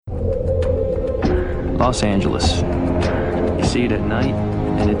Los Angeles. You see it at night,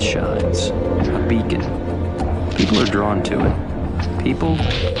 and it shines. A beacon. People are drawn to it. People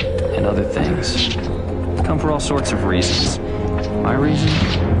and other things. Come for all sorts of reasons. My reason?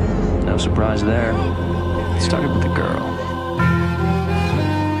 No surprise there. It started with a girl.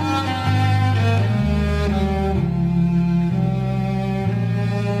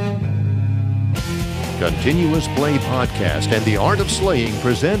 Continuous Play Podcast and The Art of Slaying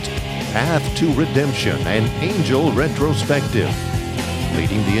present Path to Redemption, an Angel Retrospective.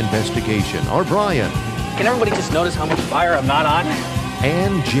 Leading the investigation are Brian. Can everybody just notice how much fire I'm not on?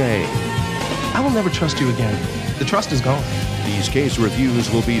 And Jay. I will never trust you again. The trust is gone. These case reviews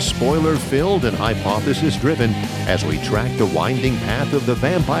will be spoiler-filled and hypothesis-driven as we track the winding path of the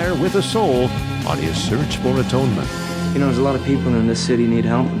vampire with a soul on his search for atonement. You know, there's a lot of people in this city need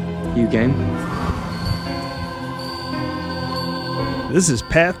help. You game? This is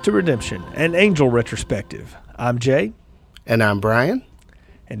Path to Redemption, an Angel Retrospective. I'm Jay. And I'm Brian.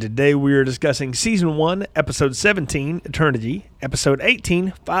 And today we are discussing Season 1, Episode 17, Eternity, Episode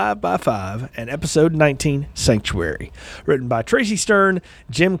 18, 5x5, and Episode 19, Sanctuary. Written by Tracy Stern,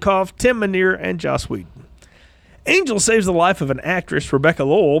 Jim Koff, Tim Minear, and Joss Whedon. Angel saves the life of an actress, Rebecca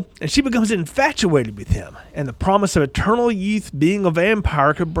Lowell, and she becomes infatuated with him, and the promise of eternal youth being a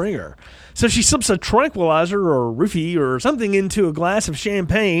vampire could bring her. So she slips a tranquilizer or a roofie or something into a glass of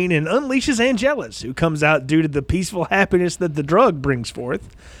champagne and unleashes Angelus, who comes out due to the peaceful happiness that the drug brings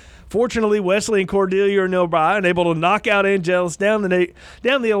forth. Fortunately, Wesley and Cordelia are nearby and able to knock out Angelus down the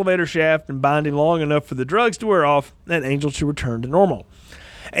elevator shaft and bind him long enough for the drugs to wear off and Angel to return to normal.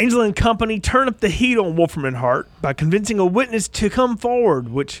 Angel and company turn up the heat on Wolfram and Hart by convincing a witness to come forward,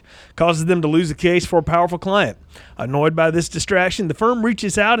 which causes them to lose the case for a powerful client. Annoyed by this distraction, the firm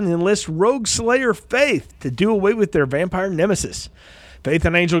reaches out and enlists rogue slayer Faith to do away with their vampire nemesis. Faith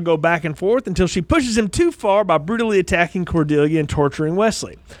and Angel go back and forth until she pushes him too far by brutally attacking Cordelia and torturing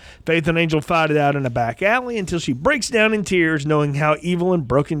Wesley. Faith and Angel fight it out in a back alley until she breaks down in tears, knowing how evil and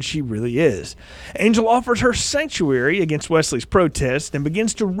broken she really is. Angel offers her sanctuary against Wesley's protest and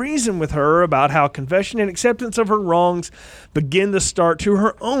begins to reason with her about how confession and acceptance of her wrongs begin the start to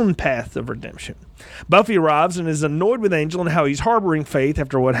her own path of redemption. Buffy arrives and is annoyed with Angel and how he's harboring Faith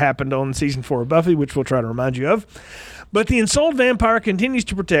after what happened on Season 4 of Buffy, which we'll try to remind you of. But the ensouled vampire continues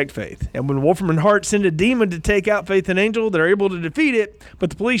to protect Faith, and when Wolfram and Hart send a demon to take out Faith and Angel, they're able to defeat it, but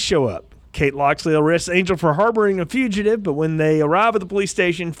the police show up. Kate Loxley arrests Angel for harboring a fugitive, but when they arrive at the police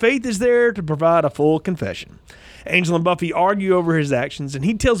station, Faith is there to provide a full confession. Angel and Buffy argue over his actions, and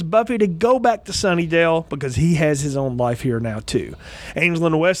he tells Buffy to go back to Sunnydale because he has his own life here now too. Angel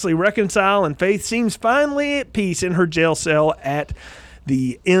and Wesley reconcile, and Faith seems finally at peace in her jail cell at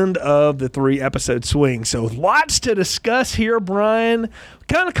the end of the 3-episode swing. So lots to discuss here, Brian.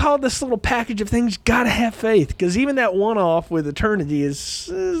 Kind of called this little package of things, gotta have faith, because even that one-off with Eternity is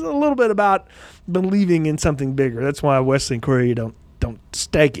a little bit about believing in something bigger. That's why Wesley and Corey don't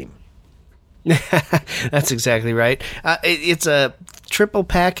stake him. That's exactly right. It's a triple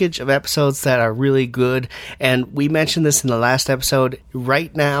package of episodes that are really good, and we mentioned this in the last episode.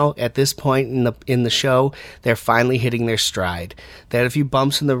 Right now, at this point in the show, they're finally hitting their stride. They had a few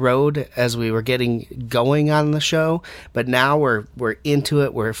bumps in the road as we were getting going on the show, but now we're into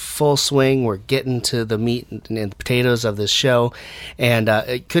it. We're full swing. We're getting to the meat and the potatoes of this show, and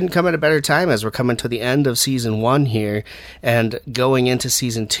it couldn't come at a better time as we're coming to the end of Season 1 here and going into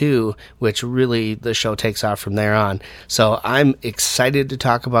Season 2, which really the show takes off from there on. So I'm excited to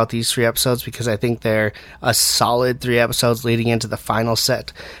talk about these 3 episodes because I think they're a solid 3 episodes leading into the final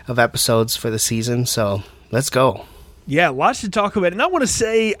set of episodes for the season. So let's go. Yeah, lots to talk about. And I want to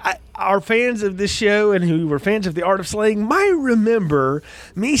say our fans of this show and who were fans of The Art of Slaying might remember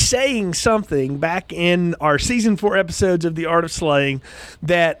me saying something back in our Season 4 episodes of The Art of Slaying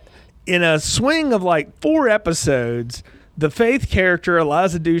that in a swing of like 4 episodes, the Faith character,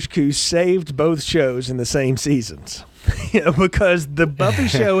 Eliza Dushku, saved both shows in the same seasons. Because the Buffy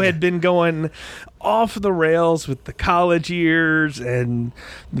show had been going off the rails with the college years and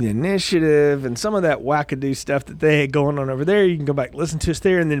the initiative and some of that wackadoo stuff that they had going on over there. You can go back and listen to us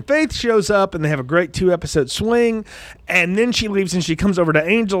there. And then Faith shows up and they have a great 2-episode swing. And then she leaves and she comes over to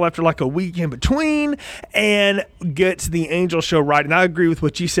Angel after like a week in between and gets the Angel show right. And I agree with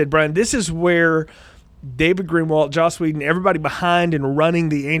what you said, Brian. This is where David Greenwalt, Joss Whedon, everybody behind and running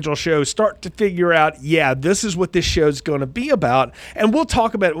the Angel show start to figure out, yeah, this is what this show's going to be about. And we'll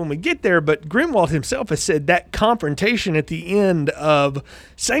talk about it when we get there, but Greenwalt himself has said that confrontation at the end of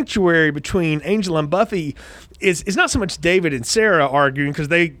Sanctuary between Angel and Buffy is not so much David and Sarah arguing, because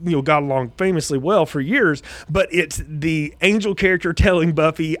they got along famously well for years, but it's the Angel character telling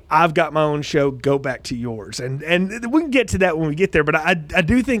Buffy, I've got my own show, go back to yours. And we can get to that when we get there, but I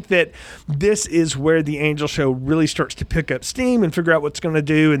do think that this is where the Angel show really starts to pick up steam and figure out what's going to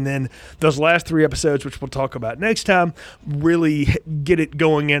do, and then those last 3 episodes, which we'll talk about next time, really get it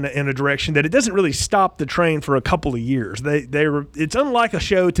going in a direction that it doesn't really stop the train for a couple of years. It's unlike a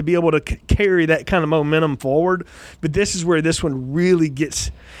show to be able to carry that kind of momentum forward, but this is where this one really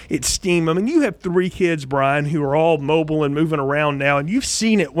gets its steam. I mean, you have 3 kids, Brian, who are all mobile and moving around now, and you've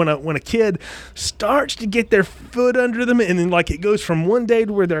seen it when a kid starts to get their foot under them, and then like it goes from one day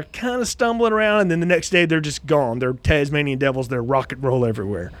to where they're kind of stumbling around, and then the next day they're just gone. They're Tasmanian devils. They're rock and roll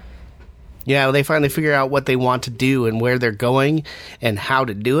everywhere. Yeah, they finally figure out what they want to do and where they're going and how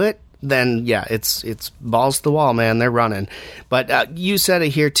to do it. Then, yeah, it's balls to the wall, man. They're running. But you said it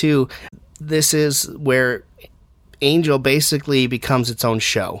here, too. This is where Angel basically becomes its own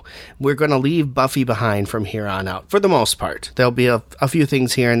show. We're going to leave Buffy behind from here on out, for the most part. There'll be a few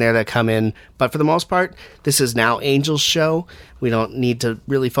things here and there that come in, but for the most part, this is now Angel's show. We don't need to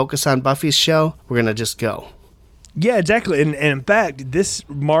really focus on Buffy's show. We're going to just go. Yeah, exactly. And in fact, this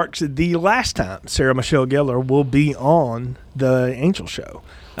marks the last time Sarah Michelle Gellar will be on the Angel show.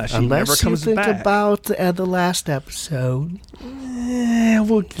 She Unless never comes you think back. about the last episode.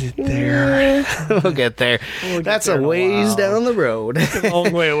 We'll get there. We'll get there. That's a ways down the road. It's a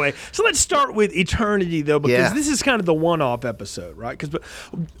long way away. So let's start with Eternity, though, because this is kind of the one-off episode, right? Because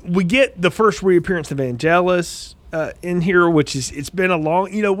we get the first reappearance of Angelus in here, which is, it's been a long,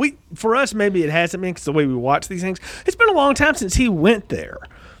 for us, maybe it hasn't been because the way we watch these things, it's been a long time since he went there.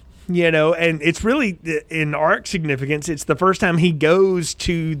 And it's really, in arc significance, it's the first time he goes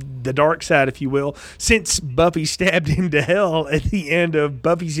to the dark side, if you will, since Buffy stabbed him to hell at the end of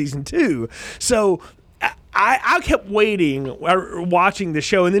Buffy Season 2. So I kept waiting, watching the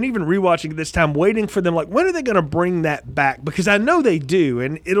show, and then even rewatching it this time, waiting for them, like, when are they going to bring that back? Because I know they do,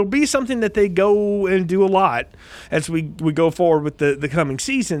 and it'll be something that they go and do a lot as we go forward with the coming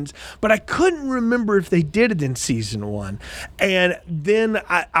seasons, but I couldn't remember if they did it in Season 1. And then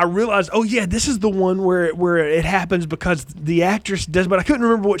I realized, oh yeah, this is the one where it happens because the actress does, but I couldn't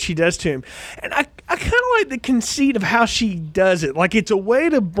remember what she does to him. And I kind of like the conceit of how she does it. Like, it's a way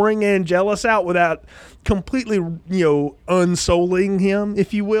to bring Angelus out without completely, unsouling him,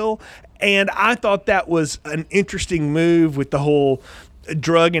 if you will. And I thought that was an interesting move with the whole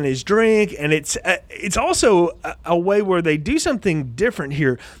drug in his drink, and it's also a way where they do something different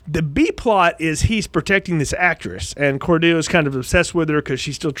here. The B plot is he's protecting this actress, and Cordelia's kind of obsessed with her because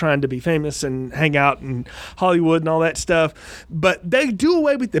she's still trying to be famous and hang out in Hollywood and all that stuff. But they do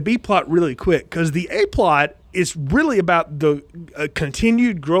away with the B plot really quick, because the A plot is really about the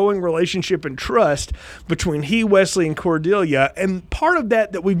continued growing relationship and trust between Wesley, and Cordelia. And part of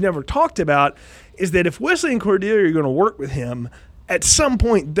that we've never talked about is that if Wesley and Cordelia are going to work with him, at some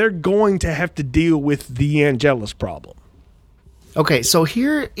point they're going to have to deal with the Angelus problem. Okay, so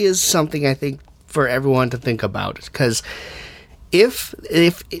here is something I think for everyone to think about, because if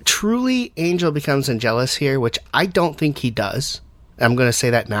truly Angel becomes Angelus here, which I don't think he does, I'm going to say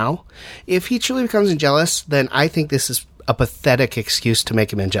that now. If he truly becomes Angelus, then I think this is a pathetic excuse to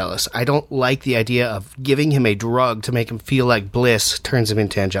make him Angelus. I don't like the idea of giving him a drug to make him feel like Bliss turns him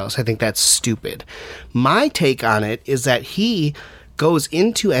into Angelus. I think that's stupid. My take on it is that he goes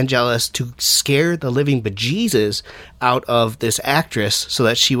into Angelus to scare the living bejesus out of this actress so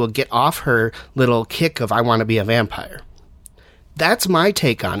that she will get off her little kick of I want to be a vampire. That's my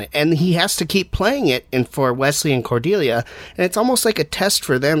take on it. And he has to keep playing it for Wesley and Cordelia. And it's almost like a test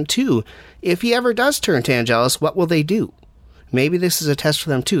for them, too. If he ever does turn to Angelus, what will they do? Maybe this is a test for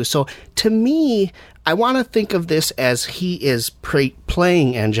them, too. So, to me, I want to think of this as he is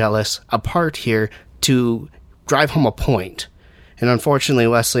playing Angelus a part here to drive home a point. And unfortunately,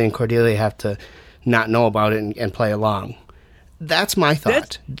 Wesley and Cordelia have to not know about it and play along. That's my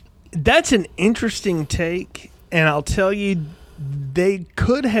thought. That's an interesting take. And I'll tell you, they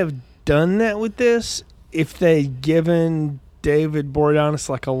could have done that with this if they'd given David Boreanaz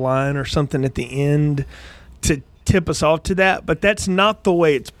like a line or something at the end to tip us off to that, but that's not the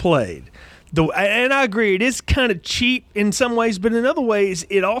way it's played. And I agree, it is kind of cheap in some ways, but in other ways,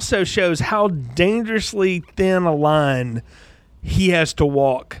 it also shows how dangerously thin a line he has to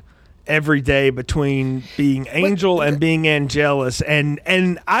walk every day between being Angel and being Angelus, and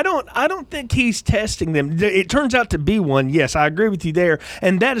I don't think he's testing them. It turns out to be one. Yes, I agree with you there,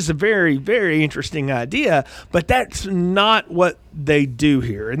 and that is a very, very interesting idea. But that's not what they do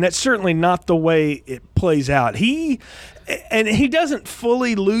here, and that's certainly not the way it plays out. He doesn't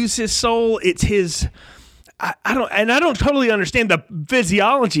fully lose his soul. It's his. I don't totally understand the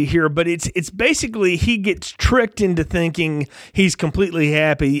physiology here, but it's basically he gets tricked into thinking he's completely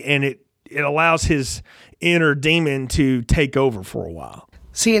happy, and it allows his inner demon to take over for a while.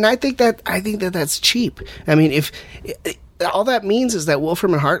 See, and I think that's cheap. I mean, if all that means is that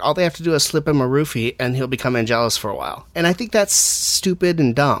Wolfram and Hart, all they have to do is slip him a roofie, and he'll become Angelus for a while. And I think that's stupid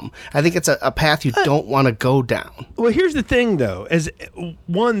and dumb. I think it's a path you don't want to go down. Well, here's the thing, though: is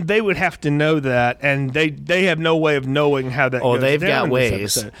one, they would have to know that, and they have no way of knowing how that. Oh, goes they've down got in this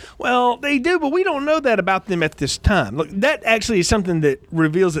ways. episode. Well, they do, but we don't know that about them at this time. Look, that actually is something that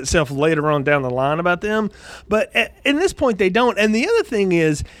reveals itself later on down the line about them. But at this point, they don't. And the other thing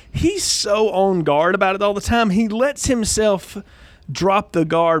is, he's so on guard about it all the time. He lets himself drop the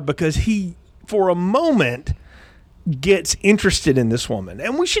guard because he, for a moment, gets interested in this woman.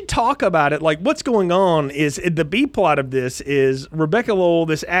 And we should talk about it. Like, what's going on is the B plot of this is Rebecca Lowell,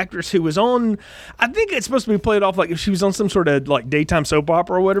 this actress who was on, I think it's supposed to be played off like if she was on some sort of like daytime soap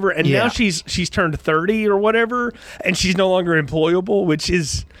opera or whatever, and now she's turned 30 or whatever, and she's no longer employable, which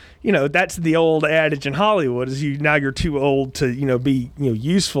is, that's the old adage in Hollywood is you're too old to, be,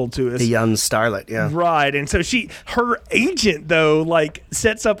 useful to us. The young starlet, yeah. Right. And so her agent, though, like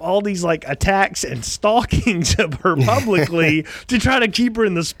sets up all these like attacks and stalkings of her publicly to try to keep her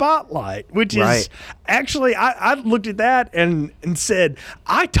in the spotlight, which is actually, I looked at that and said,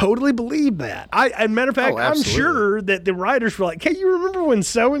 I totally believe that. As a matter of fact, I'm sure that the writers were like, hey, you remember when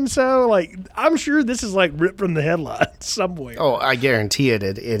so-and-so, like, I'm sure this is like ripped from the headlines somewhere. Oh, I guarantee it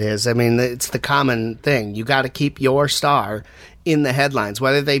is. I mean, it's the common thing. You got to keep your star in the headlines,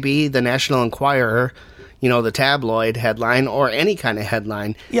 whether they be the National Enquirer, the tabloid headline, or any kind of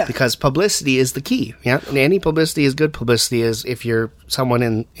headline, because publicity is the key. Yeah, and any publicity is good publicity is if you're someone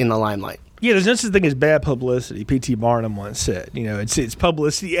in the limelight. Yeah, there's no such thing as bad publicity. P.T. Barnum once said, it's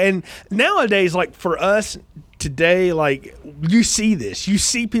publicity. And nowadays, like for us today, like you see this. You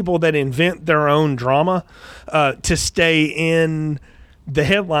see people that invent their own drama to stay in the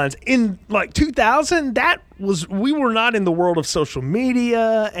headlines. In like 2000, we were not in the world of social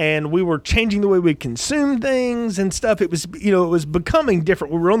media, and we were changing the way we consume things and stuff. It was, it was becoming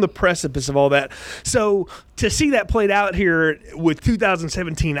different. We were on the precipice of all that. So to see that played out here with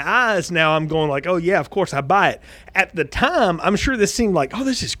 2017 eyes, now I'm going like, oh yeah, of course I buy it. At the time, I'm sure this seemed like, oh,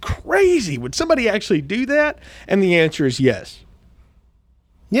 this is crazy. Would somebody actually do that? And the answer is yes.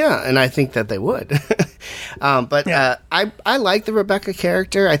 Yeah, and I think that they would. I like the Rebecca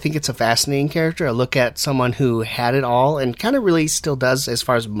character. I think it's a fascinating character. I look at someone who had it all and kind of really still does as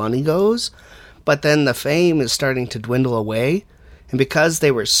far as money goes, but then the fame is starting to dwindle away. And because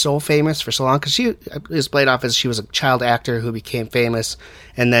they were so famous for so long, because she is played off as she was a child actor who became famous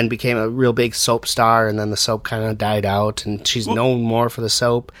and then became a real big soap star, and then the soap kind of died out, and she's known more for the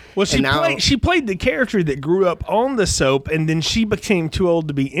soap. Well, she played the character that grew up on the soap, and then she became too old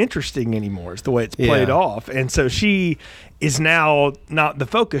to be interesting anymore, is the way it's played off. And so she is now not the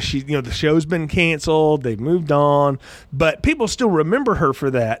focus. She, the show's been canceled, they've moved on, but people still remember her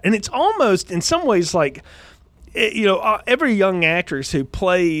for that. And it's almost, in some ways, like, every young actress who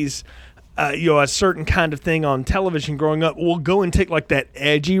plays, a certain kind of thing on television growing up will go and take like that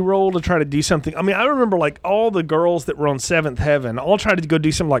edgy role to try to do something. I mean, I remember like all the girls that were on Seventh Heaven all tried to go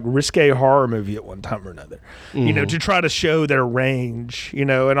do some like risque horror movie at one time or another, to try to show their range,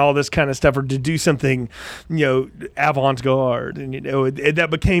 and all this kind of stuff, or to do something, avant-garde. And, that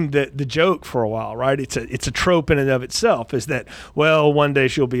became the joke for a while, right? It's a trope in and of itself, is that, well, one day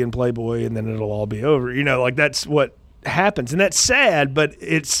she'll be in Playboy and then it'll all be over. Like that's what happens, and that's sad, but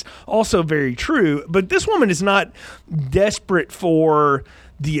it's also very true. But this woman is not desperate for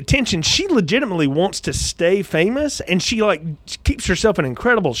the attention. She legitimately wants to stay famous, and she keeps herself in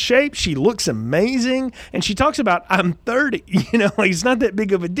incredible shape. She looks amazing, and she talks about, I'm 30, it's not that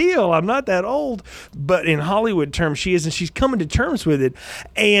big of a deal. I'm not that old, but in Hollywood terms she is, and she's coming to terms with it.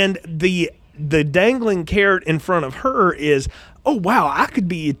 And the dangling carrot in front of her is, oh, wow, I could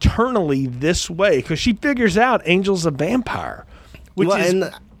be eternally this way, because she figures out Angel's a vampire, which is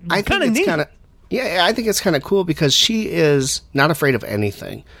kind of neat. I think it's kind of cool because she is not afraid of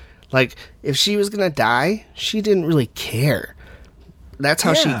anything. Like, if she was going to die, she didn't really care. That's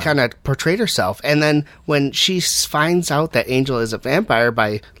how she kind of portrayed herself. And then when she finds out that Angel is a vampire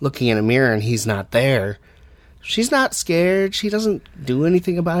by looking in a mirror and he's not there, she's not scared. She doesn't do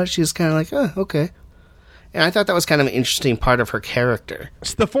anything about it. She's kind of like, oh, okay. And I thought that was kind of an interesting part of her character.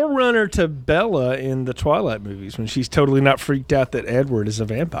 It's the forerunner to Bella in the Twilight movies, when she's totally not freaked out that Edward is a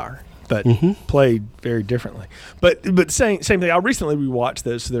vampire, but played very differently. But same thing. I recently rewatched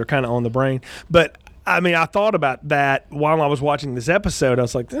those, so they're kind of on the brain. But I mean, I thought about that while I was watching this episode. I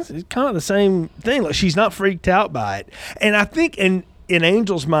was like, this is kind of the same thing. Like, she's not freaked out by it. And I think in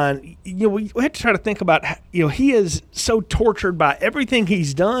Angel's mind, we have to try to think about, he is so tortured by everything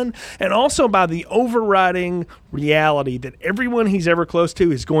he's done, and also by the overriding reality that everyone he's ever close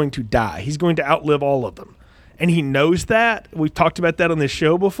to is going to die. He's going to outlive all of them. And he knows that. We've talked about that on this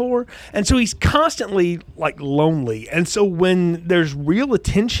show before. And so he's constantly lonely. And so when there's real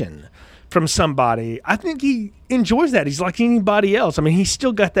attention from somebody, I think he enjoys that. He's like anybody else. I mean, he's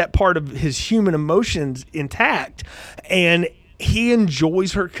still got that part of his human emotions intact, and he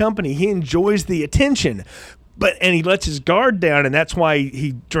enjoys her company. He enjoys the attention, and he lets his guard down, and that's why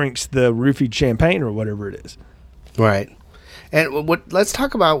he drinks the roofied champagne or whatever it is. Right. And let's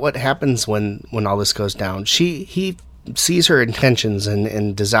talk about what happens when all this goes down. He sees her intentions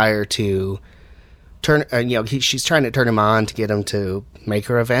and desire to turn, she's trying to turn him on to get him to make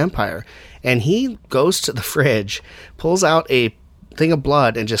her a vampire. And he goes to the fridge, pulls out a thing of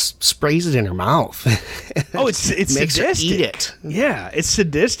blood, and just sprays it in her mouth. Oh, it's makes sadistic. Her eat it. Yeah, it's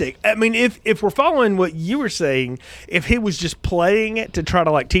sadistic. I mean, if we're following what you were saying, if he was just playing it to try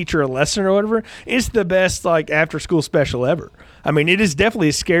to teach her a lesson or whatever, it's the best after school special ever. I mean, it is definitely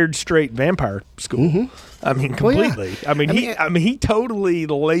a scared straight vampire school. Mm-hmm. I mean, completely. Well, yeah. I mean, he totally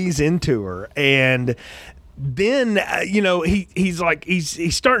lays into her, and then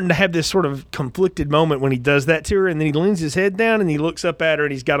he's starting to have this sort of conflicted moment when he does that to her, and then he leans his head down and he looks up at her,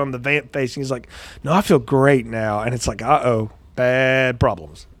 and he's got on the vamp face, and he's like, "No, I feel great now," and it's like, "Uh-oh, bad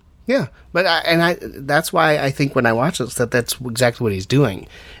problems." Yeah, but that's why I think when I watch this that's exactly what he's doing,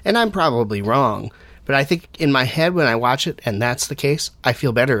 and I'm probably wrong. But I think in my head when I watch it, and that's the case, I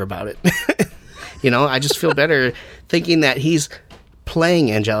feel better about it. I just feel better thinking that he's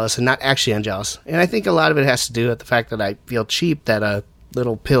playing Angelus and not actually Angelus. And I think a lot of it has to do with the fact that I feel cheap that a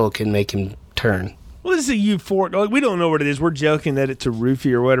little pill can make him turn. Well, this is a euphoric. We don't know what it is. We're joking that it's a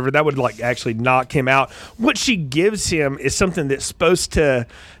roofie or whatever. That would actually knock him out. What she gives him is something that's supposed to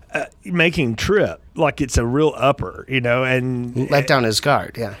make him trip, like it's a real upper, and let down his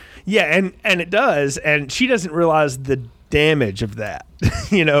guard. Yeah. Yeah, and it does, and she doesn't realize the damage of that,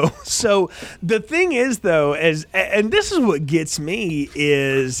 So the thing is, though, and this is what gets me,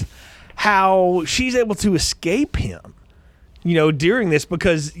 is how she's able to escape him, during this,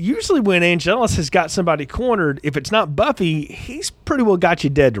 because usually when Angelus has got somebody cornered, if it's not Buffy, he's pretty well got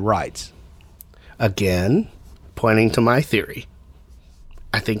you dead to rights. Again, pointing to my theory.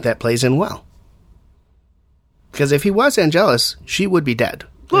 I think that plays in well. Because if he was Angelus, she would be dead.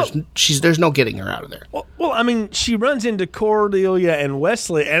 There's no getting her out of there. Well, I mean, she runs into Cordelia and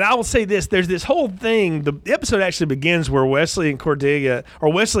Wesley, and I will say this: there's this whole thing. The episode actually begins where Wesley and Cordelia, or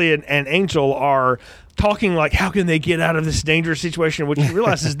Wesley and Angel, are talking like, how can they get out of this dangerous situation? Which you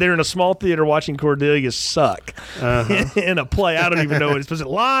realize is they're in a small theater watching Cordelia suck in a play. I don't even know what it's supposed to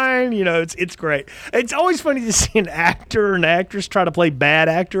line. It's great. It's always funny to see an actor or an actress try to play bad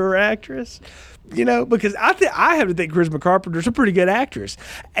actor or actress. Because I have to think Charisma Carpenter's a pretty good actress.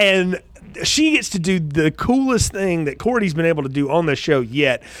 And she gets to do the coolest thing that Cordy's been able to do on the show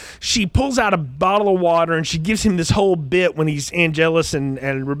yet. She pulls out a bottle of water, and she gives him this whole bit when he's Angelus and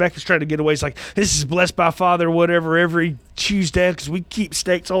Rebecca's trying to get away. It's like, this is blessed by Father, whatever, every Tuesday, because we keep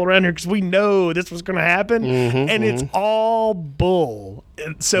stakes all around here because we know this was going to happen. And it's all bull.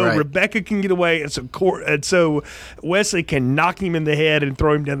 And so right. Rebecca can get away, and so Wesley can knock him in the head and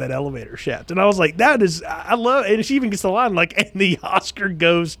throw him down that elevator shaft. And I was like, I love it. And she even gets the line and the Oscar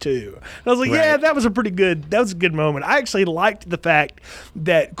goes to. And I was like, right. Yeah, that was a good moment. I actually liked the fact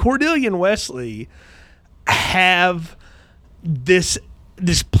that Cordelia and Wesley have this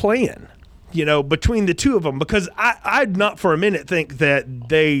plan, between the two of them, because I'd not for a minute think that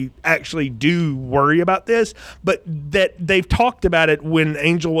they actually do worry about this, but that they've talked about it when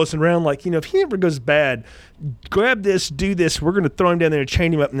Angel wasn't around. If he ever goes bad, grab this, do this. We're going to throw him down there and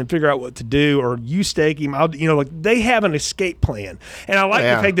chain him up and then figure out what to do, or you stake him. They have an escape plan. And I like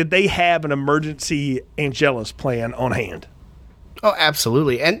the fact that they have an emergency Angelus plan on hand. Oh,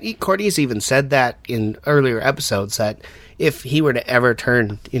 absolutely. And Cordy's even said that in earlier episodes that if he were to ever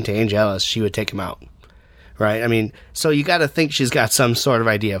turn into Angelus, she would take him out. Right? I mean, so you got to think she's got some sort of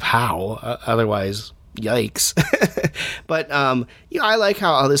idea of how. Otherwise, yikes. But, I like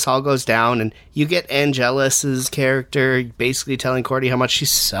how this all goes down, and you get Angelus's character basically telling Cordy how much she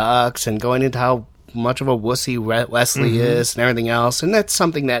sucks and going into how much of a wussy Wesley is and everything else. And that's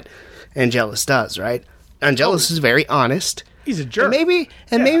something that Angelus does, right? Angelus is very honest. He's a jerk.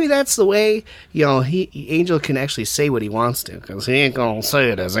 And maybe that's the way, Angel can actually say what he wants to, because he ain't going to say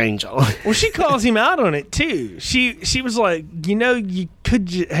it as Angel. Well, she calls him out on it, too. She was like, you could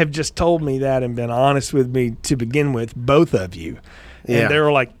have just told me that and been honest with me to begin with, both of you. And they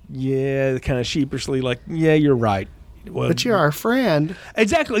were like, yeah, kind of sheepishly, like, yeah, you're right. Well, but you're our friend.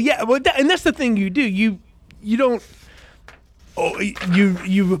 Exactly, yeah. Well, and that's the thing you do. You don't... Oh,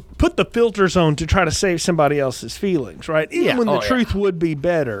 you put the filters on to try to save somebody else's feelings, right? Even when the truth would be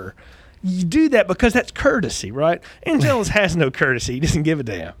better. You do that because that's courtesy, right? Angelus has no courtesy. He doesn't give a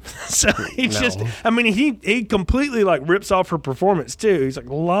damn. So he completely rips off her performance too. He's like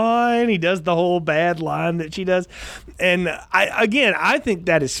lying. He does the whole bad line that she does. And I think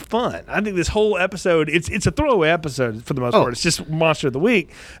that is fun. I think this whole episode, it's a throwaway episode for the most part. It's just Monster of the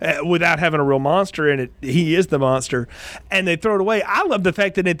Week without having a real monster in it. He is the monster. And they throw it away. I love the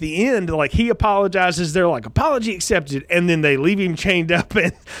fact that at the end, he apologizes. They're like, apology accepted. And then they leave him chained up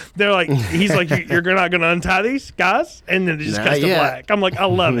and they're like, he's like, you're not going to untie these guys? And then it just cuts to black. I'm like, I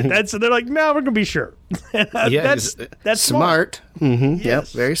love it. They're like, no, we're going to be sure. That's smart. Mm-hmm. Yes. Yep,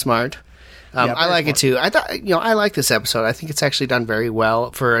 very smart. I like it too. I thought, I like this episode. I think it's actually done very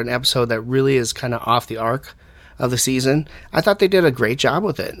well for an episode that really is kind of off the arc of the season. I thought they did a great job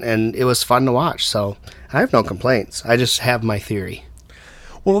with it, and it was fun to watch. So I have no complaints. I just have my theory.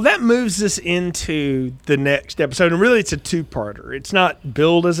 Well, that moves us into the next episode, and really it's a two-parter. It's not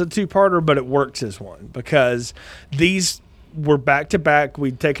billed as a two-parter, but it works as one because these were back-to-back.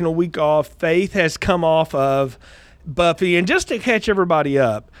 We'd taken a week off. Faith has come off of Buffy, and just to catch everybody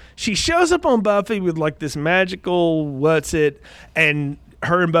up, she shows up on Buffy with this magical and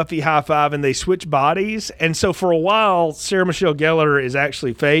her and Buffy high-five, and they switch bodies. And so for a while, Sarah Michelle Gellar is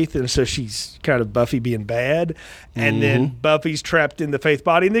actually Faith, and so she's kind of Buffy being bad. And then Buffy's trapped in the Faith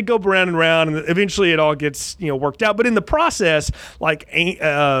body, and they go round and round, and eventually it all gets worked out. But in the process,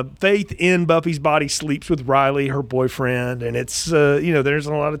 Faith in Buffy's body sleeps with Riley, her boyfriend, and it's there's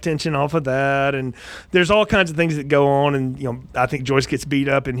a lot of tension off of that, and there's all kinds of things that go on. And I think Joyce gets beat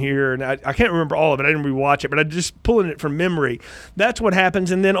up in here, and I can't remember all of it. I didn't rewatch it, but I'm just pulling it from memory. That's what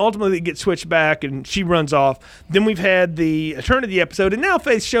happens, and then ultimately it gets switched back, and she runs off. Then we've had the Eternity episode, and now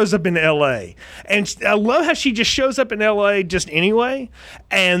Faith shows up in L.A. And I love how she just shows up in L.A. just anyway,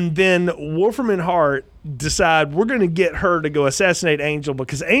 and then Wolfram and Hart decide we're going to get her to go assassinate Angel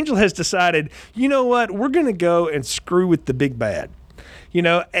because Angel has decided, you know what, we're going to go and screw with the big bad.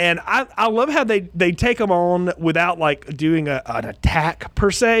 And I love how they take them on without doing an attack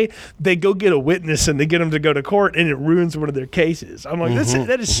per se. They go get a witness and they get them to go to court, and it ruins one of their cases. I'm like,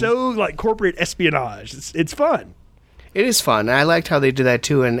 that is so corporate espionage. It's fun. It is fun. I liked how they did that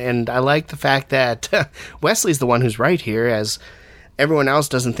too, and I like the fact that Wesley's the one who's right here, as everyone else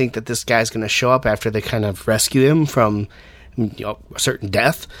doesn't think that this guy's going to show up after they kind of rescue him from a certain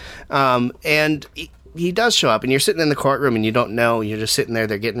death. And he does show up, and you're sitting in the courtroom, and you don't know. You're just sitting there.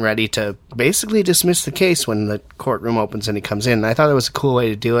 They're getting ready to basically dismiss the case when the courtroom opens and he comes in. And I thought it was a cool way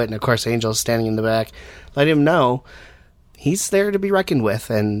to do it. And, of course, Angel's standing in the back. Let him know he's there to be reckoned with,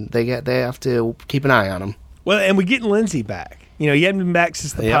 and they have to keep an eye on him. Well, and we get Lindsay back. He hadn't been back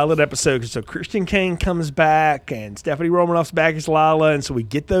since the pilot episode. So Christian Kane comes back, and Stephanie Romanoff's back as Lila, and so we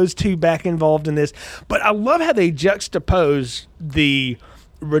get those two back involved in this. But I love how they juxtapose the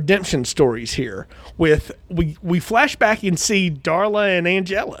redemption stories here with we flash back and see Darla and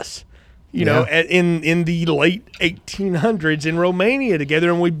Angelus, in the late 1800s in Romania together,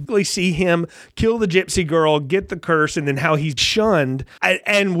 and we really see him kill the gypsy girl, get the curse, and then how he's shunned,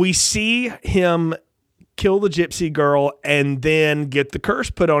 and we see him kill the gypsy girl and then get the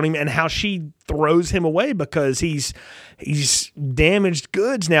curse put on him, and how she throws him away because he's damaged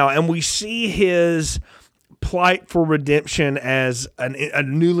goods now, and we see his plight for redemption as a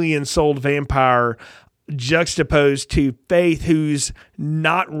newly ensouled vampire juxtaposed to Faith, who's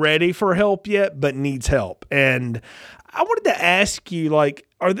not ready for help yet but needs help. And I wanted to ask you,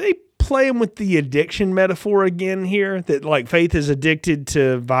 are they playing with the addiction metaphor again here, that Faith is addicted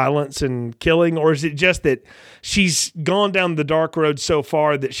to violence and killing, or is it just that she's gone down the dark road so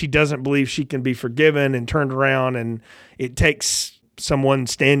far that she doesn't believe she can be forgiven and turned around, and it takes someone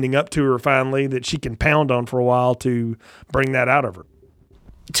standing up to her finally that she can pound on for a while to bring that out of her?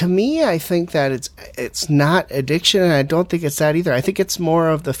 To me, I think that it's not addiction, and I don't think it's that either. I think it's more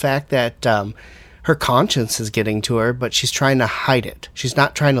of the fact that her conscience is getting to her, but she's trying to hide it. She's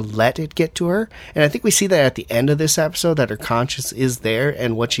not trying to let it get to her. And I think we see that at the end of this episode, that her conscience is there,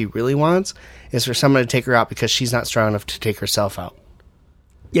 and what she really wants is for someone to take her out because she's not strong enough to take herself out.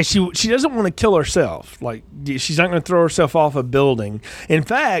 Yeah, she doesn't want to kill herself. Like, she's not going to throw herself off a building. In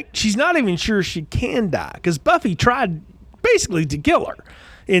fact, she's not even sure she can die because Buffy tried basically to kill her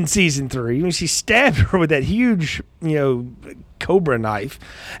in season 3. I mean, she stabbed her with that huge, cobra knife,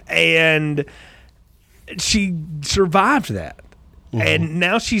 and she survived that. Mm-hmm. And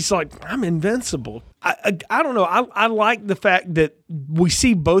now she's like, I'm invincible. I don't know. I like the fact that we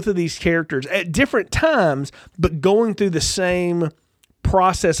see both of these characters at different times, but going through the same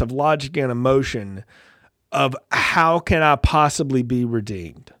process of logic and emotion of how can I possibly be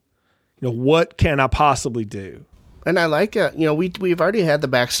redeemed? What can I possibly do? And I like it. We've already had the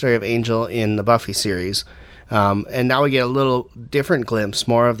backstory of Angel in the Buffy series. And now we get a little different glimpse,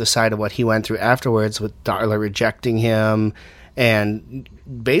 more of the side of what he went through afterwards with Darla rejecting him and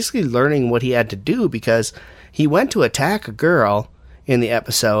basically learning what he had to do because he went to attack a girl in the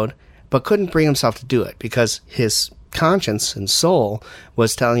episode, but couldn't bring himself to do it because his conscience and soul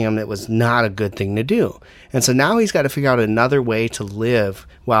was telling him it was not a good thing to do. And so now he's got to figure out another way to live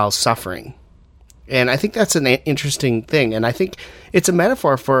while suffering. And I think that's an interesting thing. And I think it's a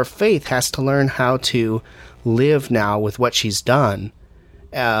metaphor for Faith has to learn how to live now with what she's done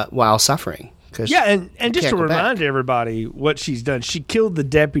while suffering. Yeah, and just to remind everybody what she's done, she killed the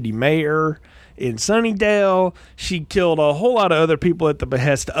deputy mayor in Sunnydale. She killed a whole lot of other people at the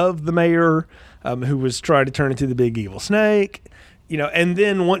behest of the mayor, who was trying to turn into the big evil snake. And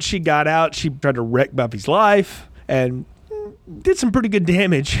then once she got out, she tried to wreck Buffy's life and did some pretty good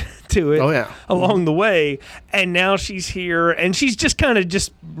damage to it along the way. And now she's here, and she's just kind of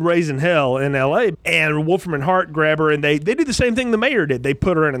just raising hell in L.A. And Wolfram and Hart grab her, and they do the same thing the mayor did. They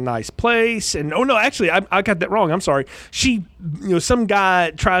put her in a nice place. And, I got that wrong. I'm sorry. She, some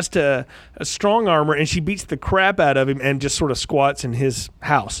guy tries to strong arm her, and she beats the crap out of him and just sort of squats in his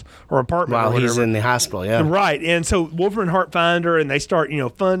house or apartment. While he's in the hospital, yeah. Right. And so Wolfram and Hart find her, and they start,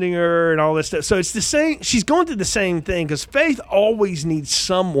 funding her and all this stuff. So it's the same. She's going through the same thing because Faith always needs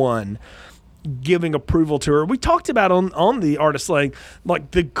someone giving approval to her. We talked about on the Art of Slaying, like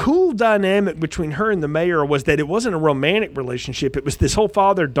the cool dynamic between her and the mayor was that it wasn't a romantic relationship. It was this whole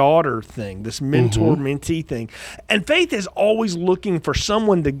father-daughter thing, this mentor-mentee thing. And Faith is always looking for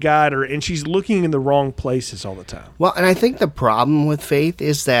someone to guide her, and she's looking in the wrong places all the time. Well, and I think the problem with Faith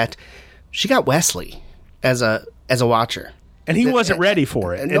is that she got Wesley as a watcher. And he wasn't ready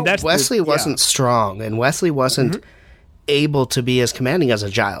for it. And that's Wesley wasn't strong, and Wesley wasn't able to be as commanding as a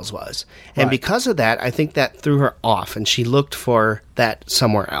Giles was. And because of that, I think that threw her off, and she looked for that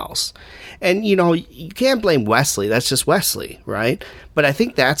somewhere else. And, you can't blame Wesley. That's just Wesley, right? But I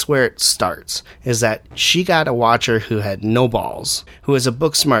think that's where it starts, is that she got a watcher who had no balls, who was a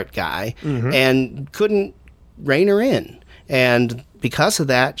book-smart guy, and couldn't rein her in. And because of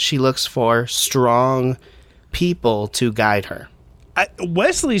that, she looks for strong people to guide her.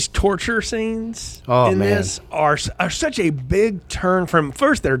 Wesley's torture scenes this are such a big turn from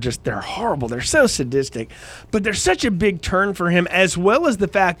first. They're horrible. They're so sadistic, but they're such a big turn for him, as well as the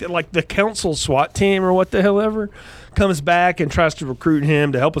fact that like the council SWAT team or what the hell ever comes back and tries to recruit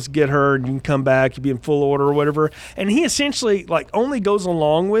him to help us get her, and you can come back, you'll be in full order or whatever. And he essentially like only goes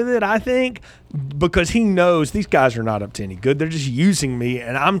along with it, I think, because he knows these guys are not up to any good. They're just using me,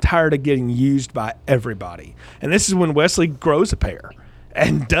 and I'm tired of getting used by everybody. And this is when Wesley grows a pair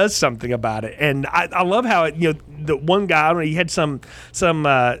and does something about it. And I love how it, the one guy, I don't know, he had some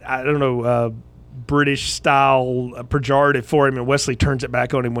British style pejorative for him, and Wesley turns it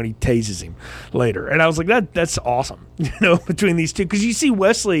back on him when he tases him later. And I was like, that's awesome, between these two, because you see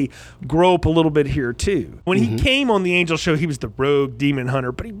Wesley grow up a little bit here too. When he came on the Angel show, he was the rogue demon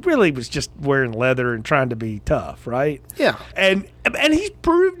hunter, but he really was just wearing leather and trying to be tough, right? Yeah. And he's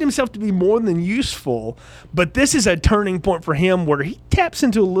proved himself to be more than useful, but this is a turning point for him where he taps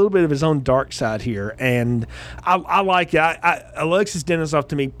into a little bit of his own dark side here, and I like it. Alexis Denisof,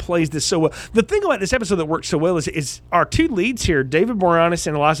 to me, plays this so well. The thing about this episode that works so well is our two leads here, David Boreanaz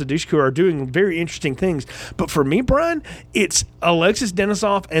and Eliza Dushku, are doing very interesting things. But for me, Brian, it's Alexis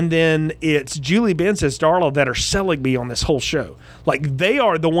Denisof and then it's Julie Benz as Darla that are selling me on this whole show. Like, they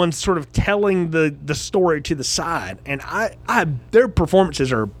are the ones sort of telling the story to the side, and their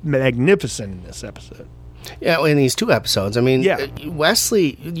performances are magnificent in this episode. Yeah, in these two episodes. I mean,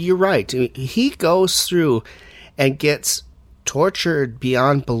 Wesley, you're right. He goes through and gets tortured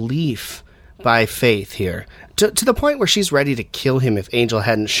beyond belief by Faith here, to the point where she's ready to kill him if Angel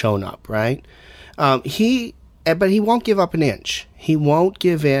hadn't shown up, right? But he won't give up an inch. He won't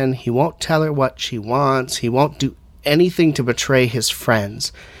give in. He won't tell her what she wants. He won't do anything to betray his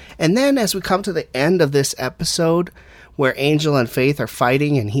friends. And then as we come to the end of this episode, where Angel and Faith are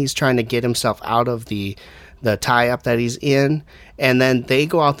fighting and he's trying to get himself out of the the tie-up that he's in, and then they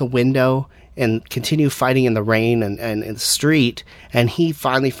go out the window and continue fighting in the rain and in the street, and he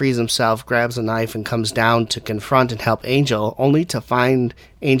finally frees himself, grabs a knife, and comes down to confront and help Angel, only to find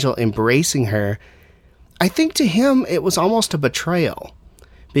Angel embracing her. I think to him it was almost a betrayal,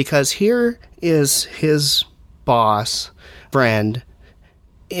 because here is his boss, friend,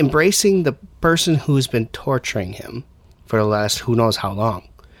 embracing the person who's been torturing him for the last who knows how long.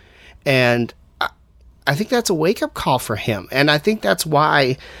 And I think that's a wake-up call for him. And I think that's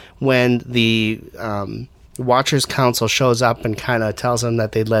why when the Watchers Council shows up and kind of tells him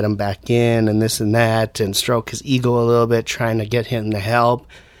that they'd let him back in and this and that and stroke his ego a little bit, trying to get him to help,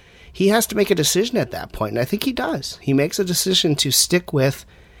 he has to make a decision at that point. And I think he does. He makes a decision to stick with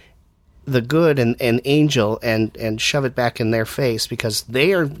the good and Angel and shove it back in their face, because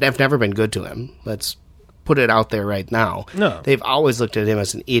they've never been good to him. Let's put it out there right now. No. They've always looked at him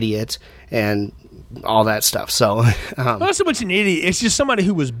as an idiot and all that stuff. So not so much an idiot, it's just somebody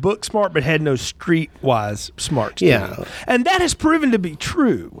who was book smart but had no streetwise smarts. Yeah. And that has proven to be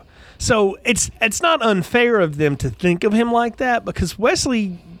true. So it's not unfair of them to think of him like that, because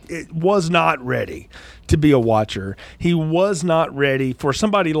Wesley was not ready to be a Watcher. He was not ready for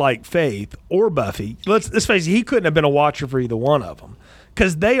somebody like Faith or Buffy. Let's face it, he couldn't have been a Watcher for either one of them,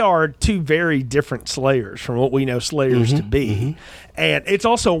 because they are two very different Slayers from what we know Slayers to be. Mm-hmm. And it's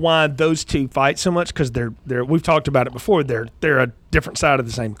also why those two fight so much, because they're we've talked about it before, they're a different side of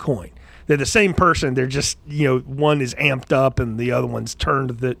the same coin. They're the same person. They're just, one is amped up and the other one's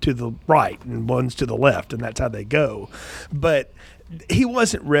turned to the right and one's to the left, and that's how they go. But he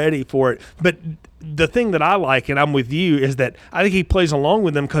wasn't ready for it. But the thing that I like, and I'm with you, is that I think he plays along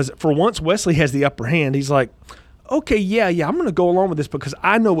with them, because for once Wesley has the upper hand. He's like, okay, yeah, I'm going to go along with this because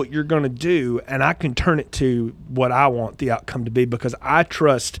I know what you're going to do, and I can turn it to what I want the outcome to be, because I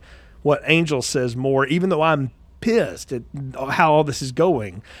trust what Angel says more, even though I'm pissed at how all this is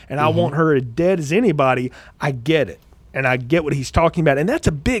going, and I want her as dead as anybody. I get it, and I get what he's talking about, and that's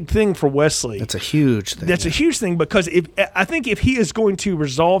a big thing for Wesley. That's a huge thing. That's a huge thing, because I think if he is going to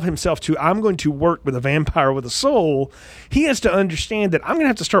resolve himself to, I'm going to work with a vampire with a soul, he has to understand that I'm going to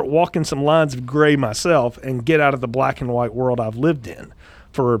have to start walking some lines of gray myself and get out of the black and white world I've lived in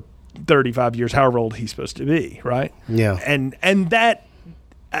for 35 years, however old he's supposed to be, right? Yeah. And that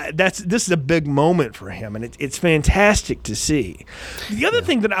this is a big moment for him, and it's fantastic to see. The other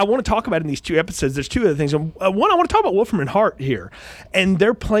thing that I want to talk about in these two episodes, there's two other things. One, I want to talk about Wolfram and Hart here, and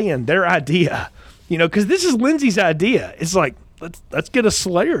their plan, their idea, because this is Lindsay's idea. It's like, let's get a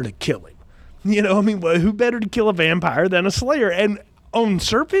Slayer to kill him. Who better to kill a vampire than a Slayer? And on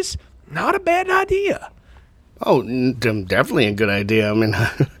surface, not a bad idea. Oh, definitely a good idea. I mean,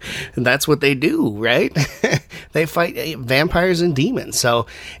 that's what they do, right? They fight vampires and demons. So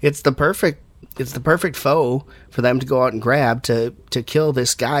it's the perfect foe for them to go out and grab to kill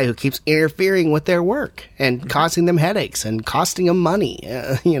this guy who keeps interfering with their work and causing them headaches and costing them money.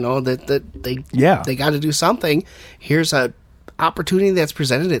 That they got to do something. Here's a opportunity that's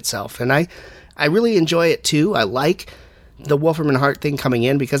presented itself, and I really enjoy it too. I like the Wolfram and Hart thing coming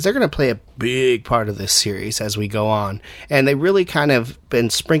in, because they're going to play a big part of this series as we go on. And they really kind of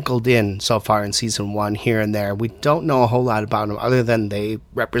been sprinkled in so far in season 1 here and there. We don't know a whole lot about them other than they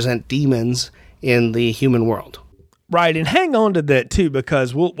represent demons in the human world. Right, and hang on to that too,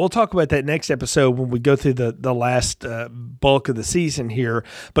 because we'll talk about that next episode when we go through the last bulk of the season here,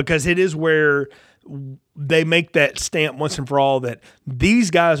 because it is where they make that stamp once and for all that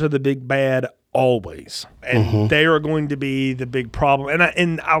these guys are the big bad always, and they are going to be the big problem.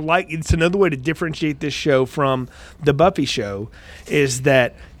 And I like, it's another way to differentiate this show from the Buffy show, is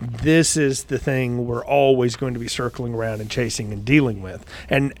that this is the thing we're always going to be circling around and chasing and dealing with.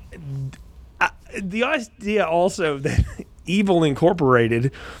 And the idea also that Evil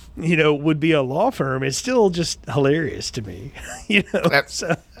Incorporated, would be a law firm is still just hilarious to me.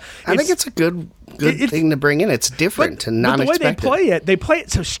 So I think it's a good thing to bring in. It's different and not unexpected. The way they play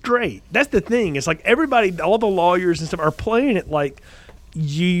it so straight. That's the thing. It's like everybody, all the lawyers and stuff are playing it like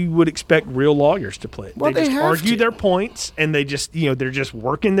you would expect real lawyers to play it. Well, they just argue their points, and they just, they're just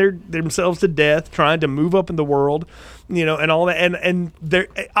working themselves to death, trying to move up in the world, and all that. And they're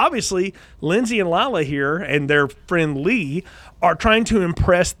obviously Lindsay and Lila here and their friend Lee are trying to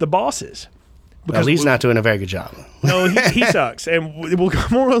impress the bosses. Because Lee's not doing a very good job. No, he sucks. And we'll go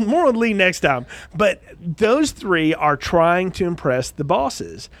more on Lee next time. But those three are trying to impress the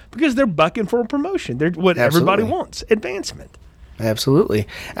bosses because they're bucking for a promotion. They're what everybody wants, advancement. absolutely.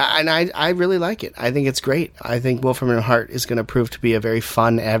 And I really like it. I think it's great. I think Wolfram and Hart is going to prove to be a very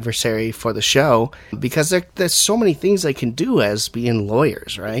fun adversary for the show because there's so many things they can do as being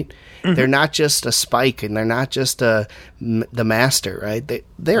lawyers, right? Mm-hmm. They're not just a Spike and they're not just the master, right?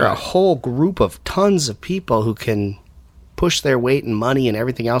 They're a whole group of tons of people who can push their weight and money and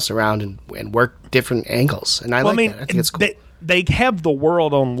everything else around and work different angles. And that. I think it's cool. They have the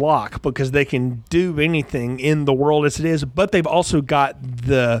world on lock because they can do anything in the world as it is, but they've also got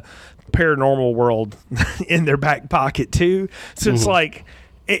the paranormal world in their back pocket too. So it's like,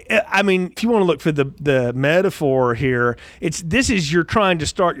 if you want to look for the metaphor here, this is you're trying to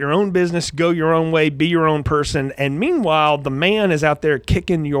start your own business, go your own way, be your own person, and meanwhile the man is out there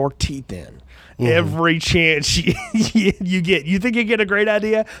kicking your teeth in. Every chance you get. You think you get a great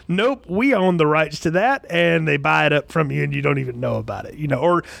idea? Nope, we own the rights to that, and they buy it up from you, and you don't even know about it.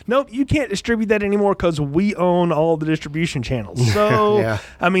 Or nope, you can't distribute that anymore because we own all the distribution channels. So,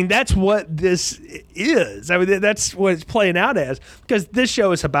 that's what this is. That's what it's playing out as because this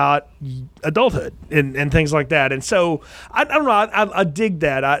show is about adulthood and things like that. And so, I don't know. I dig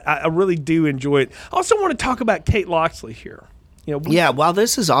that. I really do enjoy it. I also want to talk about Kate Loxley here. While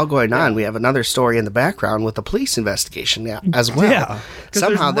this is all going on, we have another story in the background with the police investigation as well. Yeah,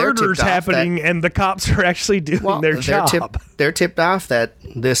 somehow there's murders happening and the cops are actually doing their job. They're tipped off that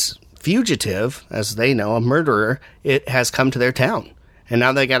this fugitive, as they know, a murderer, it has come to their town. And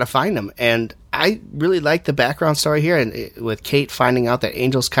now they got to find him. And I really like the background story here, and with Kate finding out that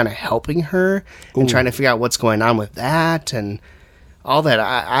Angel's kind of helping her and trying to figure out what's going on with that and all that.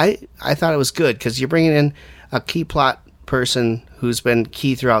 I thought it was good because you're bringing in a key plot person who's been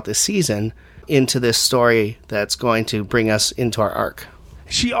key throughout this season into this story that's going to bring us into our arc.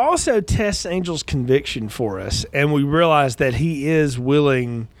 She also tests Angel's conviction for us, and we realize that he is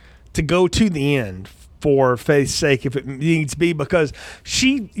willing to go to the end for Faith's sake if it needs to be, because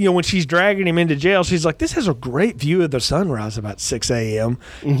she, when she's dragging him into jail, she's like, this has a great view of the sunrise about 6 a.m.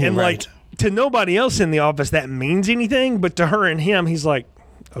 And like, to nobody else in the office that means anything, but to her and him, he's like,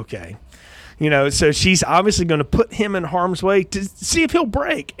 okay. So she's obviously going to put him in harm's way to see if he'll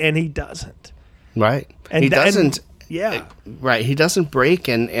break, and he doesn't. Right. And he doesn't. Yeah. Right. He doesn't break,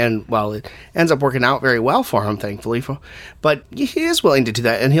 and it ends up working out very well for him, thankfully. But he is willing to do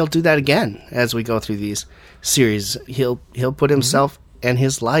that, and he'll do that again as we go through these series. He'll put himself and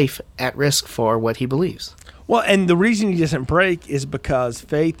his life at risk for what he believes. Well, and the reason he doesn't break is because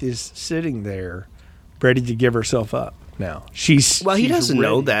Faith is sitting there ready to give herself up. Now he doesn't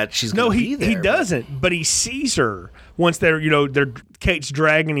know that she's going to be there. He doesn't, but he sees her once they're Kate's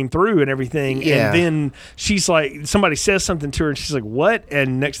dragging him through and everything, and then she's like, somebody says something to her, and she's like, "What?"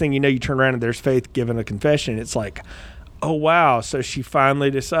 And next thing you know, you turn around and there's Faith giving a confession. It's like, oh wow! So she finally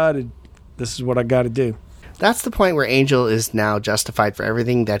decided this is what I got to do. That's the point where Angel is now justified for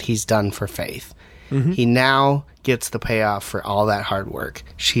everything that he's done for Faith. Mm-hmm. He now gets the payoff for all that hard work.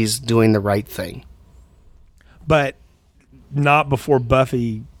 She's doing the right thing, but not before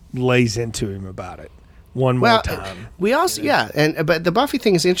Buffy lays into him about it more time. We also, but the Buffy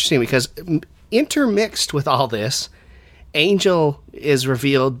thing is interesting because intermixed with all this, Angel is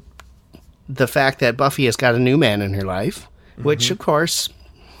revealed the fact that Buffy has got a new man in her life, which of course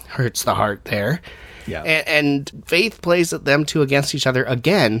hurts the heart there. Yeah, and Faith plays them two against each other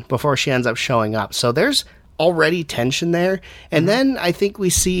again before she ends up showing up. So there's already tension there, and then I think we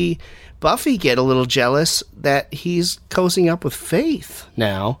see Buffy get a little jealous that he's cozying up with Faith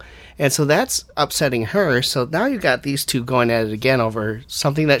now. And so that's upsetting her. So now you've got these two going at it again over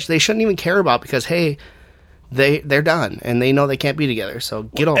something that they shouldn't even care about because, hey, they're done and they know they can't be together. So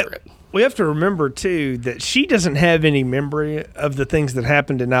get over it. We have to remember, too, that she doesn't have any memory of the things that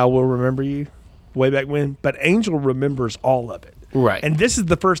happened in I Will Remember You way back when, but Angel remembers all of it. Right. And this is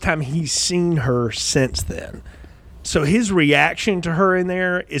the first time he's seen her since then. So his reaction to her in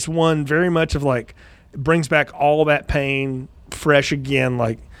there is one very much of like, brings back all that pain fresh again.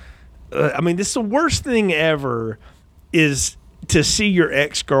 Like, this is the worst thing ever is to see your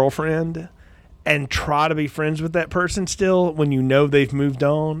ex-girlfriend and try to be friends with that person still when you know they've moved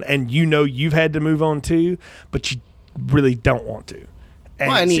on and you know you've had to move on too, but you really don't want to.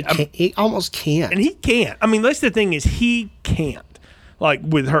 And he almost can't. And he can't. That's the thing is he can't. Like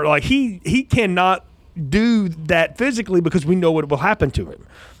with her, like he cannot do that physically because we know what will happen to him,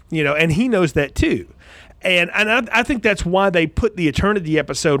 and he knows that too. And I think that's why they put the Eternity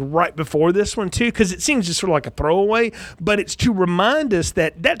episode right before this one too, because it seems just sort of like a throwaway, but it's to remind us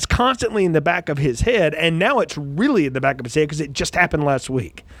that that's constantly in the back of his head, and now it's really in the back of his head because it just happened last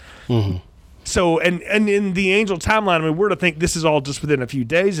week. Mm-hmm. So, and in the Angel timeline, I mean, we're to think this is all just within a few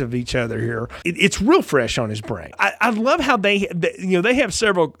days of each other here. It's real fresh on his brain. I love how they have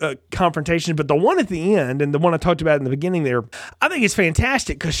several confrontations, but the one at the end and the one I talked about in the beginning there, I think it's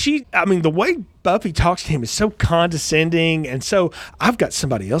fantastic because the way Buffy talks to him is so condescending, and so I've got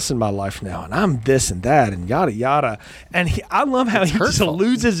somebody else in my life now, and I'm this and that, and yada yada. And I love how he just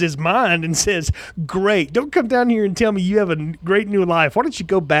loses his mind and says, "Great, don't come down here and tell me you have a great new life. Why don't you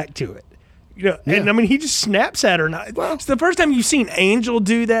go back to it?" And I mean, he just snaps at her. It's the first time you've seen Angel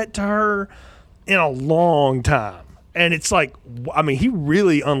do that to her in a long time, and it's like, I mean, he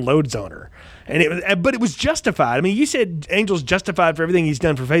really unloads on her. But it was justified. I mean, you said Angel's justified for everything he's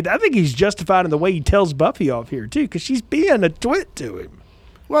done for Faith. I think he's justified in the way he tells Buffy off here, too, because she's being a twit to him.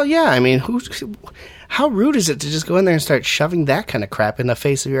 Well, yeah, I mean, how rude is it to just go in there and start shoving that kind of crap in the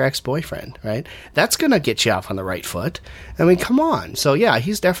face of your ex-boyfriend, right? That's going to get you off on the right foot. I mean, come on. So, yeah,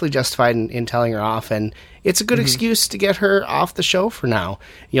 he's definitely justified in telling her off, and it's a good excuse to get her off the show for now.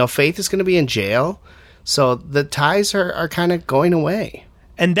 Faith is going to be in jail, so the ties are kind of going away.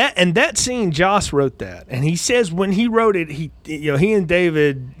 And that scene, Joss wrote that, and he says when he wrote it, he and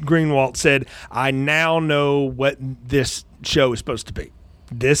David Greenwalt said, "I now know what this show is supposed to be.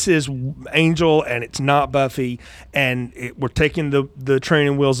 This is Angel, and it's not Buffy, and we're taking the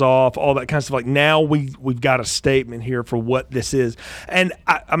training wheels off, all that kind of stuff. Like now we've got a statement here for what this is." And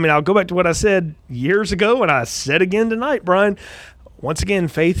I mean, I'll go back to what I said years ago, and I said again tonight, Brian. Once again,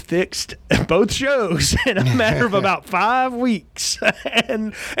 Faith fixed both shows in a matter of about 5 weeks.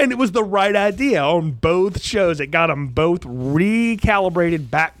 And it was the right idea on both shows. It got them both recalibrated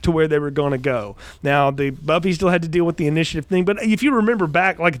back to where they were going to go. Now, the Buffy still had to deal with the initiative thing. But if you remember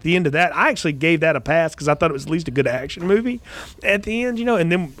back, like at the end of that, I actually gave that a pass because I thought it was at least a good action movie at the end,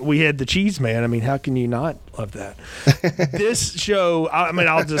 And then we had the Cheese Man. I mean, how can you not love that? This show, I mean,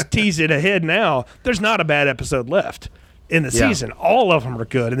 I'll just tease it ahead now. There's not a bad episode left in the season. All of them are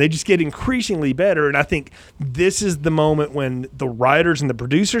good, and they just get increasingly better. And I think this is the moment when the writers and the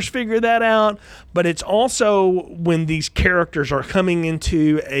producers figure that out, but it's also when these characters are coming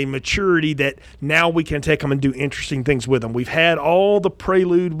into a maturity that now we can take them and do interesting things with them. We've had all the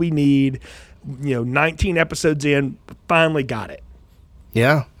prelude we need, 19 episodes in, finally got it.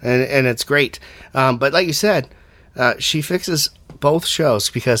 Yeah, and it's great. But like you said, she fixes both shows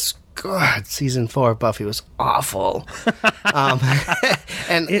because God, season 4 of Buffy was awful.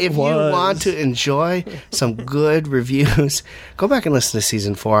 And if you want to enjoy some good reviews, go back and listen to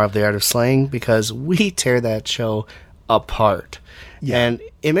season 4 of The Art of Slaying because we tear that show apart. Yeah. And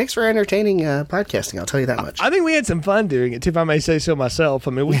it makes for entertaining podcasting, I'll tell you that much. I think we had some fun doing it, too, if I may say so myself.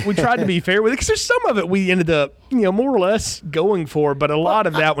 I mean, we tried to be fair with it because there's some of it we ended up, more or less going for, but a lot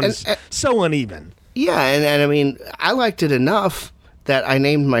of that one is so uneven. Yeah, and I mean, I liked it enough that I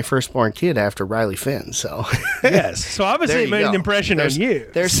named my firstborn kid after Riley Finn. So yes, so obviously it made an impression on you.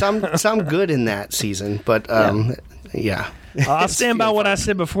 There's some good in that season, but yeah. I'll stand by what I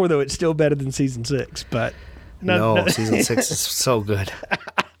said before, though. It's still better than season 6, but no, season 6 is so good.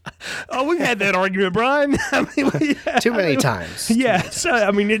 Oh, we've had that argument, Brian. Too many times. Yeah, so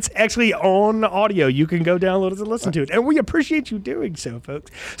I mean, it's actually on audio. You can go download it and listen to it, and we appreciate you doing so,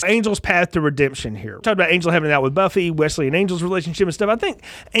 folks. So Angel's path to redemption here. Talked about Angel having it out with Buffy, Wesley and Angel's relationship and stuff. I think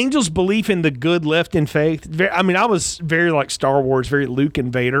Angel's belief in the good left in Faith. I mean, I was very like Star Wars, very Luke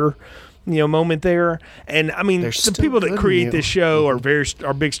and Vader. Moment there. And I mean, the people that create this show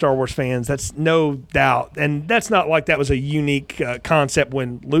are big Star Wars fans. That's no doubt. And that's not like that was a unique concept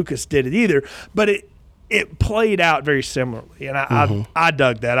when Lucas did it either, but it played out very similarly. And I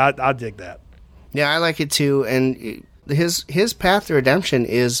dug that. I dig that. Yeah, I like it too. And his path to redemption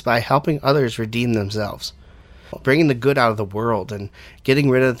is by helping others redeem themselves. Bringing the good out of the world and getting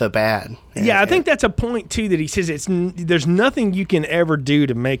rid of the bad. I think that's a point, too, that he says there's nothing you can ever do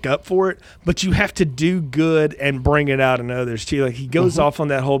to make up for it, but you have to do good and bring it out in others, too. Like, he goes off on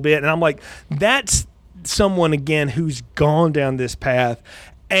that whole bit, and I'm like, that's someone, again, who's gone down this path,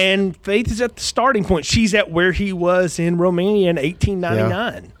 and Faith is at the starting point. She's at where he was in Romania in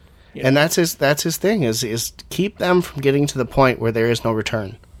 1899. Yeah. And that's his thing, is keep them from getting to the point where there is no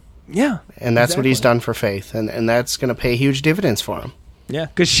return. Yeah. And that's what he's done for Faith. And that's going to pay huge dividends for him. Yeah.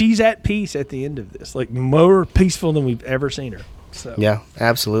 Because she's at peace at the end of this. Like, more peaceful than we've ever seen her. So yeah,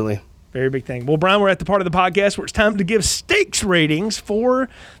 absolutely. Very big thing. Well, Brian, we're at the part of the podcast where it's time to give stakes ratings for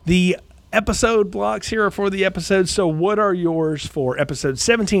the episode blocks here for the episodes. So what are yours for episodes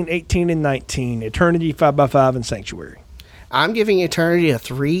 17, 18, and 19? Eternity, 5x5, and Sanctuary. I'm giving Eternity a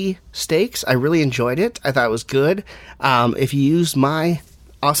 3 stakes. I really enjoyed it. I thought it was good. If you use my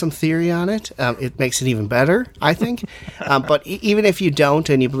awesome theory on it. It makes it even better, I think. But even if you don't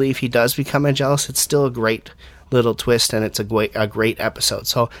and you believe he does become Angelus, it's still a great little twist, and it's a great episode.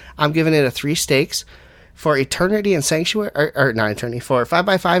 So I'm giving it a 3 stakes. For Eternity and Sanctuary, or not Eternity, for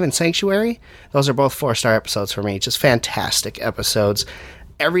 5x5 and Sanctuary, those are both 4-star episodes for me. Just fantastic episodes.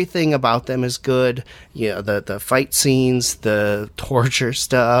 Everything about them is good. You know, the fight scenes, the torture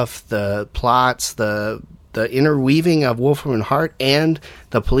stuff, the plots, the interweaving of Wolfram and Hart and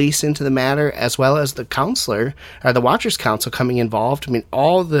the police into the matter, as well as the counselor, or the Watchers Council coming involved. I mean,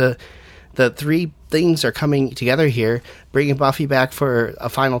 all the 3 things are coming together here. Bringing Buffy back for a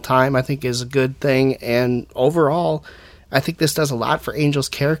final time, I think, is a good thing. And overall, I think this does a lot for Angel's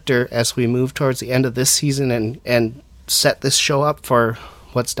character as we move towards the end of this season and set this show up for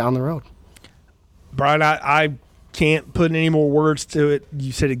what's down the road. Brian, I can't put any more words to it.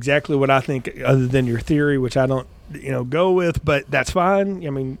 You said exactly what I think, other than your theory, which I don't go with, but that's fine. I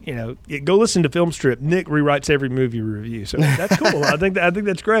mean, go listen to Film Strip. Nick rewrites every movie review, so that's cool. I think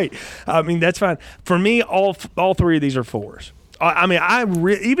that's great. I mean, that's fine. For me, all 3 of these are 4s. I mean,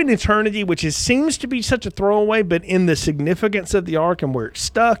 even Eternity, which seems to be such a throwaway, but in the significance of the arc and where it's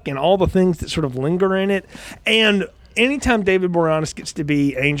stuck and all the things that sort of linger in it, and anytime David Boreanaz gets to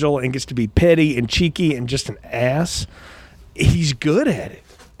be Angel and gets to be petty and cheeky and just an ass, he's good at it.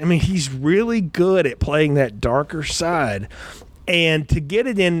 I mean, he's really good at playing that darker side. And to get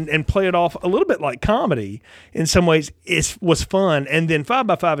it in and play it off a little bit like comedy in some ways was fun. And then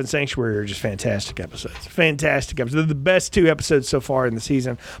 5x5 and Sanctuary are just fantastic episodes. Fantastic episodes. They're the best 2 episodes so far in the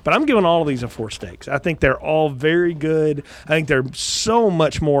season. But I'm giving all of these a 4 stakes. I think they're all very good. I think they're so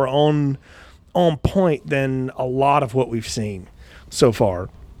much more on point than a lot of what we've seen so far.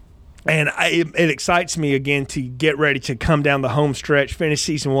 And it excites me again to get ready to come down the home stretch, finish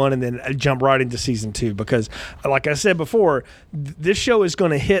season 1, and then jump right into season 2. Because, like I said before, this show is going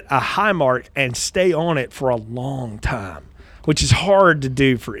to hit a high mark and stay on it for a long time, which is hard to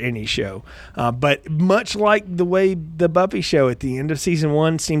do for any show. But much like the way the Buffy show at the end of season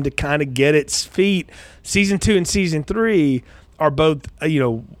 1 seemed to kind of get its feet, season 2 and season 3 are both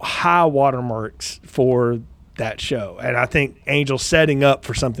high watermarks for that show. And I think Angel's setting up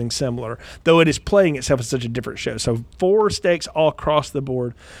for something similar, though it is playing itself as such a different show. So 4 stakes all across the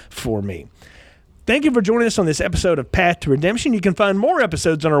board for me. Thank you for joining us on this episode of Path to Redemption. You can find more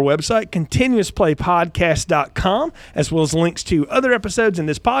episodes on our website, continuousplaypodcast.com, as well as links to other episodes in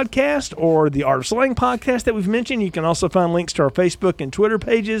this podcast or the Art of Slaying podcast that we've mentioned. You can also find links to our Facebook and Twitter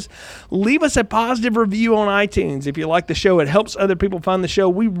pages. Leave us a positive review on iTunes. If you like the show, it helps other people find the show.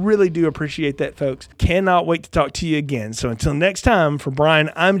 We really do appreciate that, folks. Cannot wait to talk to you again. So until next time, for Brian,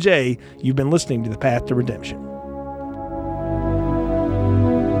 I'm Jay. You've been listening to The Path to Redemption.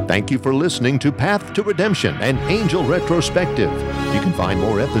 Thank you for listening to Path to Redemption, an Angel retrospective. You can find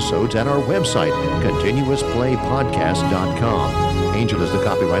more episodes at our website, continuousplaypodcast.com. Angel is the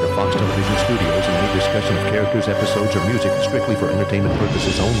copyright of Fox Television Studios, and any discussion of characters, episodes, or music is strictly for entertainment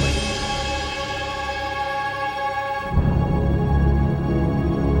purposes only.